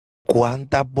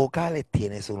¿Cuántas vocales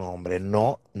tiene su nombre?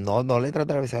 No le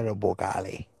trata de besar los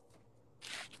vocales.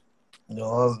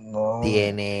 Yo no,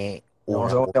 Tiene yo no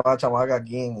sé una cómo se llama la chamaca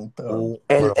aquí en Instagram.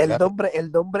 pero espérate.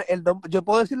 El nombre, yo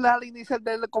puedo decirle al inicial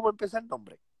de él cómo empieza el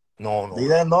nombre. No.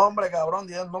 Dile el nombre, cabrón,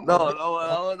 dile el nombre.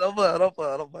 No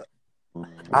puedo.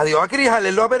 Adiós a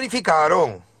Crijales, lo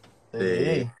verificaron.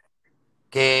 Sí.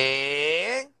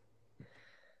 ¿Qué?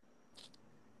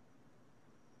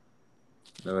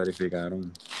 Lo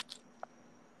verificaron.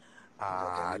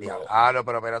 Diablo. No,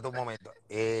 pero espérate un momento.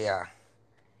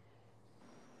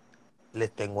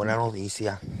 Les tengo una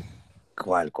noticia.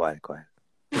 ¿Cuál?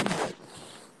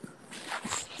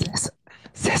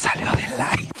 Se salió del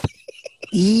live.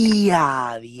 ¡Y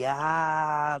a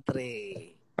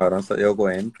diatre! Ahora se dio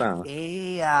cuenta.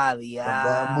 ¡Y a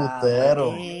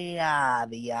embustero. diatre! ¡Y a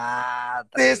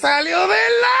diatre! ¡Se salió del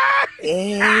live!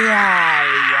 ¡Y a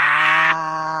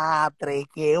diatre!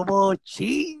 ¡Qué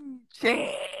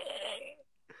bochinche!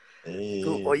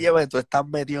 Oye, tú estás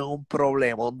metido en un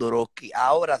problema, Duroski.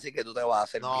 Ahora sí que tú te vas a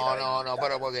hacer viral. No,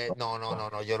 pero porque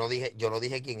no, yo lo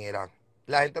dije quién era.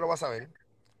 La gente lo va a saber.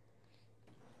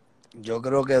 Yo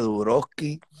creo que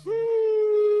Duroski.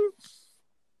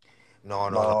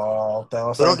 No. Usted no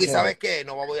Pero sabe aquí, quién ¿sabes es. qué?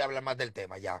 No voy a hablar más del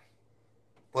tema ya.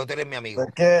 Porque tú eres mi amigo.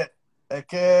 Es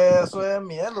que eso es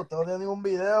mierda. Usted no tiene ningún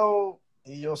video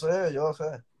y yo sé.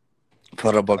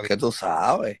 Pero ¿por qué tú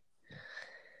sabes?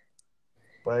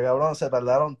 Pues cabrón, se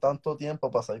tardaron tanto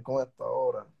tiempo para salir con esta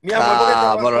hora. Mi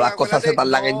amor, Pero las cosas se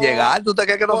tardan en llegar. ¿Tú te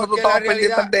crees que nosotros porque estamos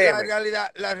pendientes de él?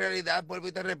 la realidad, vuelvo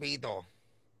y te repito.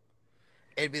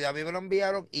 El video a mí me lo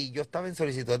enviaron y yo estaba en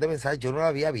solicitud de mensajes. Yo no lo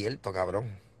había abierto,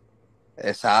 cabrón.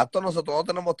 Exacto, nosotros no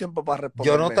tenemos tiempo para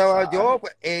responder Yo no estaba, mensajes.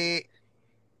 pues,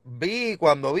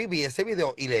 vi ese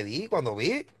video y le di, cuando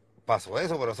vi, pasó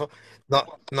eso, pero eso,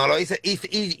 no lo hice.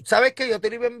 Y sabes que yo te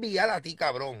lo iba a enviar a ti,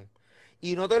 cabrón.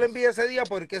 Y no te lo envié ese día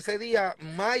porque ese día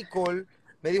Michael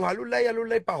me dijo, haz un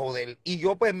like para joder. Y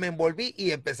yo pues me envolví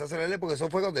y empecé a hacerle porque eso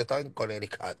fue cuando estaba en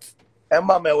Connecticut. Es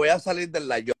más, me voy a salir del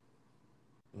live.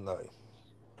 No.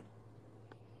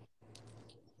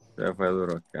 Se fue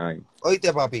duro. Ay.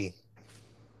 Oíste, papi,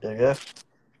 ¿Qué?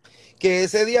 que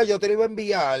ese día yo te lo iba a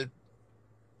enviar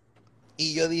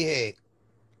y yo dije,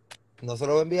 no se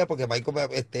lo voy a enviar porque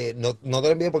Michael no te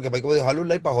lo envié porque Michael me dijo, haz un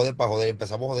like para joder. Y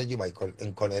empezamos a joder yo y Michael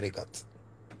en Connecticut.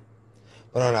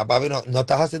 Pero nada, papi, no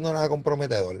estás haciendo nada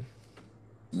comprometedor.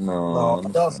 No,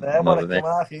 Yo sé, no pero es que te- me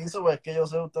da riso, pues es que yo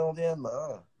sé que usted no tiene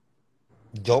nada.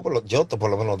 Yo por lo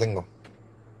menos lo tengo.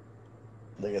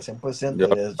 De que 100%,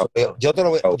 Yo, Yo te lo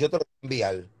voy a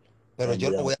enviar. Pero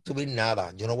yo no Envíame. voy a subir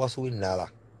nada. Yo no voy a subir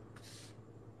nada.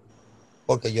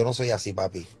 Porque yo no soy así,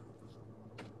 papi.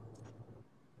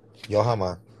 Yo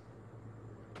jamás.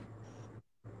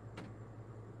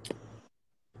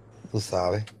 Tú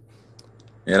sabes.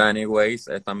 Mira, anyways,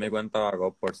 esta es mi cuenta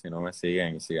Vago por si no me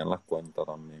siguen y sigan las cuentas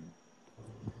también.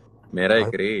 Mira, y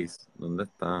Ay. Chris, ¿dónde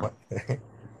está?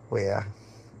 Wea.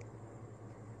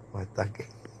 ¿Cómo estás?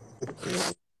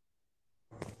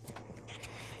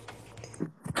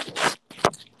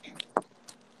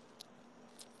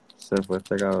 Se fue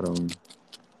este cabrón.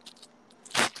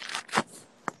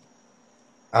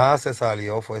 Se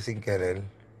salió, fue sin querer.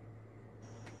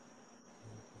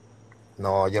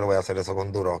 No, yo no voy a hacer eso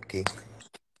con Duroski.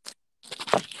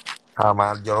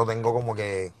 Jamás. Yo no tengo como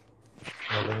que.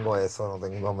 No tengo eso, a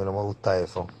mí no me gusta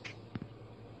eso.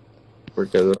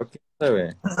 Porque duro que se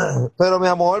ve. Pero mi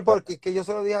amor, porque es que yo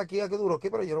se lo dije aquí a que Duroski,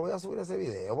 pero yo no voy a subir ese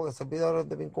video, porque ese video no es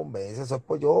de mi incumbencia, eso es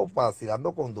por yo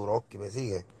vacilando con Duroski, ¿me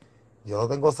sigue? Yo no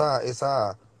tengo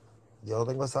yo no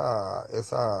tengo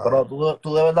Pero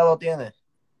tú de verdad lo tienes.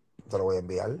 te lo voy a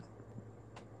enviar.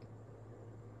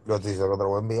 Yo te digo que te lo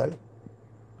voy a enviar.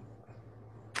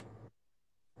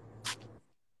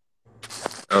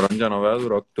 Cabrón, yo no veo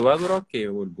duro. ¿Tú ves duro aquí,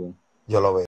 Burbu? Yo lo veo.